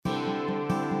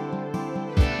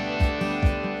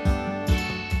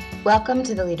Welcome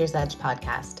to the Leader's Edge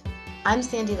podcast. I'm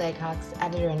Sandy Laycox,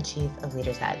 editor-in-chief of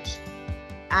Leader's Edge.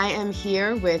 I am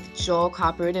here with Joel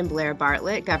Kopperud and Blaire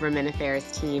Bartlett, government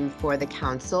affairs team for the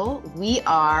council. We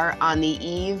are on the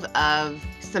eve of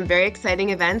some very exciting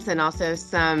events and also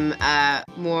some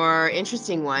more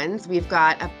interesting ones. We've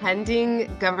got a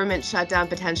pending government shutdown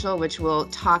potential, which we'll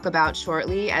talk about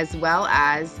shortly, as well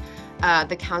as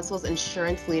the council's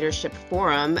insurance leadership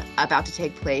forum about to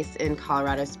take place in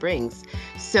Colorado Springs.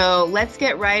 So let's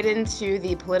get right into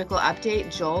the political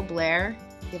update. Joel, Blaire,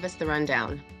 give us the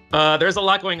rundown. There's a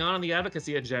lot going on the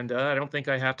advocacy agenda. I don't think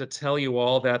I have to tell you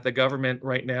all that the government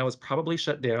right now is probably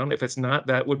shut down. If it's not,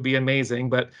 that would be amazing.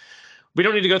 But we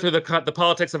don't need to go through the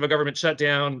politics of a government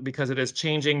shutdown because it is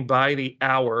changing by the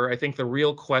hour. I think the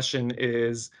real question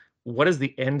is, what is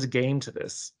the end game to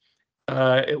this?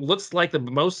 It looks like the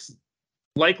most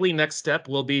likely next step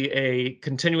will be a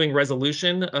continuing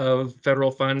resolution of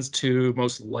federal funds to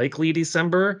most likely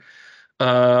December.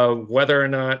 Whether or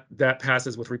not that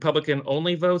passes with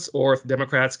Republican-only votes or if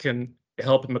Democrats can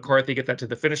help McCarthy get that to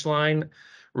the finish line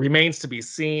remains to be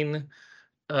seen.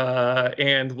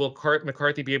 And will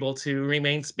McCarthy be able to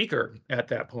remain Speaker at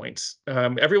that point?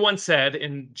 Everyone said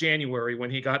in January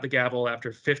when he got the gavel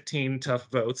after 15 tough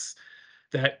votes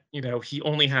that, he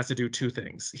only has to do two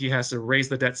things. He has to raise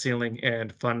the debt ceiling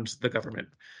and fund the government.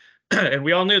 And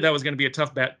we all knew that was going to be a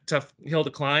tough hill to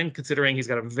climb, considering he's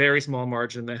got a very small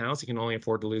margin in the House. He can only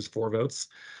afford to lose 4 votes.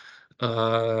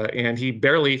 And he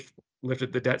barely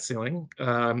lifted the debt ceiling.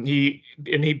 He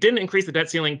didn't increase the debt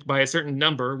ceiling by a certain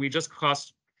number. We just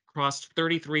crossed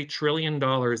 $33 trillion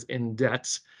in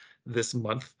debt this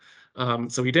month.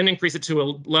 So he didn't increase it to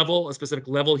a specific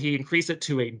level. He increased it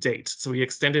to a date. So he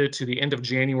extended it to the end of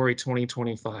January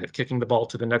 2025, kicking the ball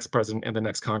to the next president and the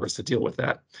next Congress to deal with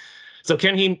that. So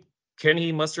can he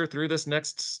muster through this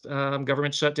next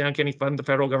government shutdown? Can he fund the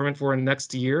federal government for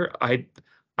next year? I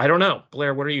don't know.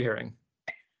 Blaire, what are you hearing?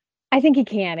 I think he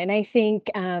can. And I think,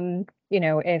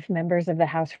 if members of the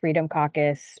House Freedom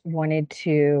Caucus wanted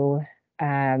to,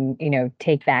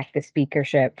 take back the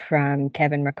speakership from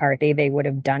Kevin McCarthy, they would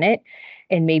have done it.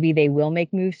 And maybe they will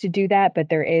make moves to do that. But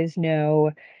there is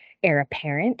no heir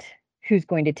apparent who's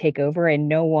going to take over.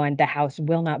 And the House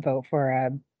will not vote for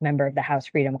a member of the House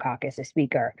Freedom Caucus as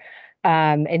speaker.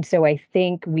 And so I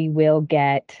think we will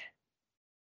get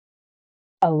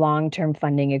a long-term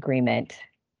funding agreement.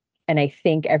 And I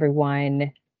think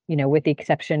everyone, with the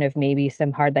exception of maybe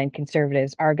some hardline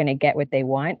conservatives, are going to get what they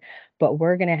want. But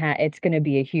it's going to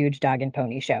be a huge dog and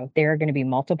pony show. There are going to be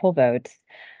multiple votes.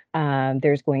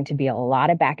 There's going to be a lot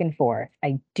of back and forth.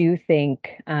 I do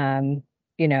think, I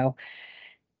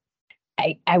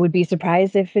would be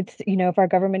surprised if it's, if our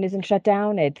government isn't shut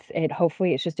down.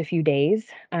 Hopefully it's just a few days.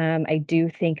 I do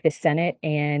think the Senate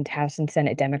and House and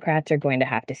Senate Democrats are going to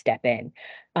have to step in.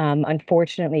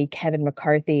 Unfortunately, Kevin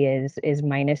McCarthy is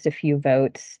minus a few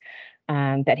votes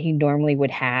that he normally would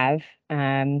have.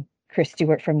 Chris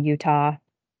Stewart from Utah,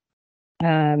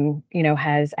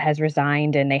 has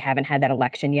resigned, and they haven't had that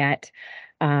election yet.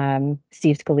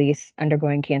 Steve Scalise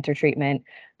undergoing cancer treatment.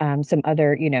 Some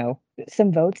other,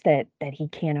 some votes that he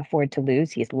can't afford to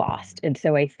lose, he's lost. And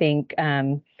so I think,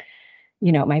 it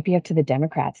might be up to the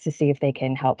Democrats to see if they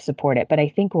can help support it. But I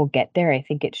think we'll get there. I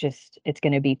think it's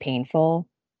going to be painful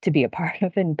to be a part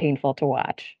of and painful to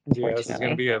watch. Yeah, this is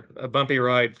going to be a bumpy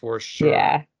ride for sure.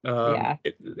 Yeah. An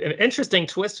interesting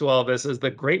twist to all of this is the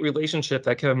great relationship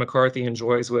that Kevin McCarthy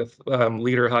enjoys with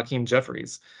leader Hakeem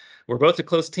Jeffries. We're both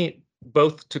close to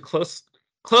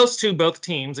both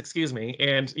teams, excuse me.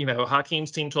 And, Hakeem's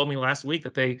team told me last week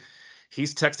that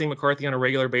he's texting McCarthy on a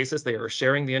regular basis. They are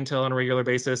sharing the intel on a regular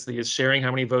basis. He is sharing how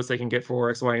many votes they can get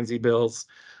for X, Y, and Z bills.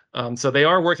 So they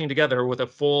are working together with a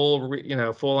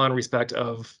full-on respect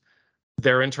of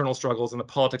their internal struggles and the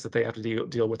politics that they have to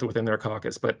deal with within their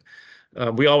caucus. But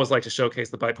we always like to showcase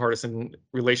the bipartisan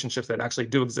relationships that actually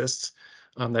do exist,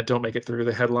 that don't make it through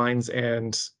the headlines.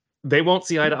 And they won't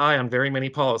see eye to eye on very many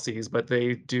policies, but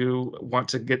they do want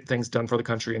to get things done for the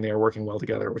country, and they are working well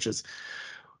together, which is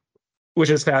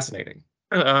fascinating.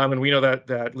 And we know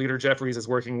that Leader Jeffries is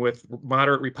working with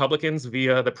moderate Republicans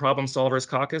via the Problem Solvers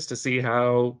Caucus to see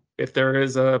if there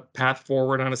is a path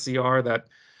forward on a CR that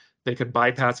they could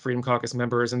bypass Freedom Caucus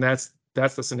members. And that's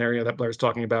the scenario that Blaire's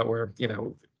talking about, where,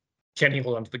 can he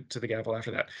hold on to the gavel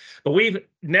after that? But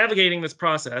navigating this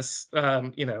process,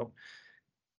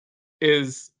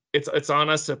 it's on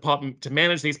us to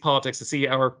manage these politics, to see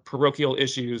our parochial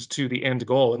issues to the end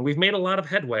goal. And we've made a lot of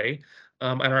headway.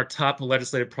 and our top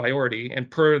legislative priority. And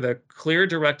per the clear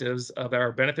directives of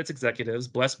our benefits executives,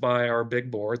 blessed by our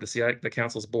big board, the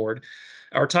council's board,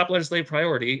 our top legislative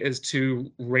priority is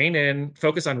to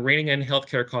focus on reining in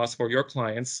healthcare costs for your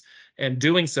clients, and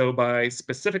doing so by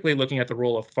specifically looking at the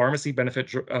role of pharmacy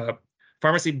benefit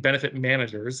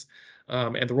managers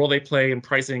and the role they play in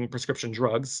pricing prescription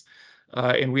drugs.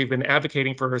 And we've been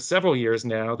advocating for several years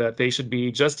now that they should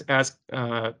be just as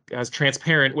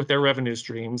transparent with their revenue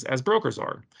streams as brokers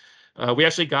are. We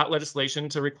actually got legislation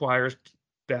to require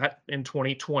that in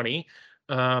 2020.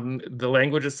 The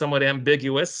language is somewhat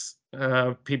ambiguous.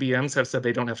 PBMs have said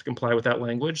they don't have to comply with that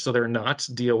language, so they're not.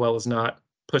 DOL is not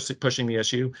pushing the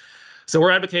issue. So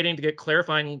we're advocating to get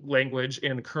clarifying language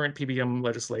in current PBM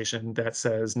legislation that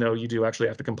says, no, you do actually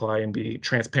have to comply and be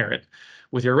transparent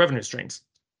with your revenue streams.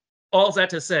 All that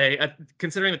to say,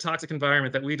 considering the toxic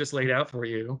environment that we just laid out for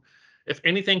you, if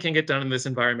anything can get done in this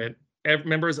environment,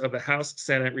 members of the House,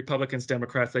 Senate, Republicans,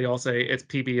 Democrats, they all say it's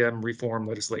PBM reform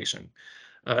legislation.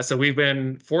 So we've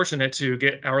been fortunate to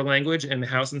get our language in the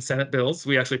House and Senate bills.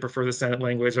 We actually prefer the Senate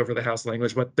language over the House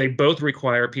language, but they both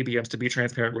require PBMs to be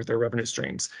transparent with their revenue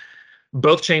streams.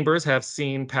 Both chambers have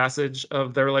seen passage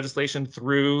of their legislation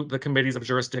through the committees of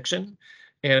jurisdiction,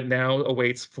 and it now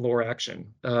awaits floor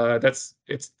action.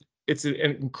 It's an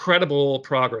incredible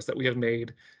progress that we have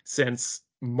made since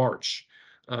March,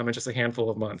 in just a handful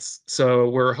of months. So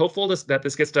we're hopeful that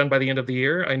this gets done by the end of the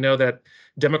year. I know that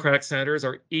Democratic senators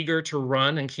are eager to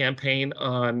run and campaign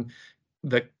on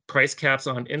the price caps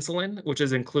on insulin, which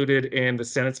is included in the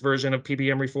Senate's version of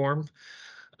PBM reform.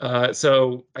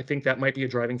 So I think that might be a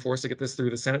driving force to get this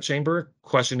through the Senate chamber.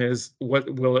 Question is, what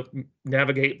will it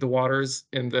navigate the waters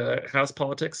in the House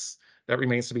politics? That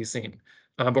remains to be seen.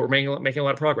 But we're making a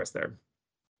lot of progress there.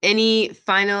 Any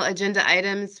final agenda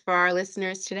items for our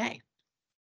listeners today?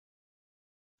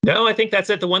 No, I think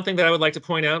that's it. The one thing that I would like to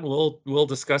point out, we'll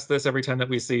discuss this every time that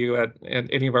we see you at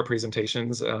any of our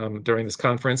presentations during this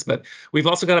conference, but we've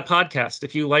also got a podcast.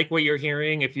 If you like what you're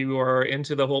hearing, if you are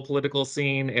into the whole political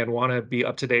scene and want to be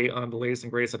up to date on the latest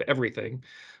and greatest of everything,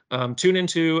 tune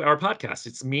into our podcast.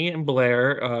 It's me and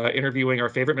Blaire interviewing our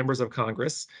favorite members of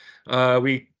Congress.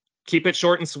 We keep it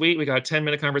short and sweet. We got a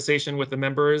 10-minute conversation with the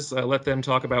members, let them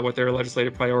talk about what their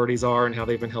legislative priorities are and how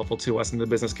they've been helpful to us in the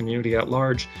business community at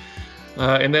large.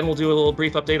 And then we'll do a little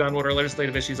brief update on what our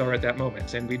legislative issues are at that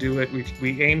moment. And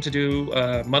we aim to do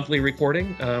monthly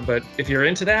reporting, but if you're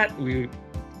into that, we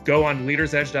go on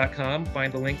leadersedge.com,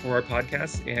 find the link for our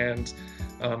podcast, and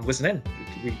listen in.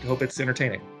 We hope it's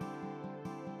entertaining.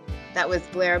 That was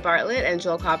Blaire Bartlett and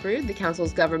Joel Kopperud, the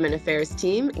Council's Government Affairs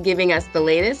team, giving us the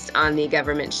latest on the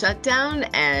government shutdown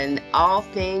and all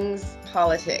things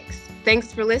politics.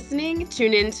 Thanks for listening.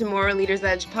 Tune in to more Leaders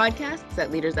Edge podcasts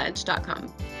at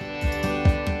leadersedge.com.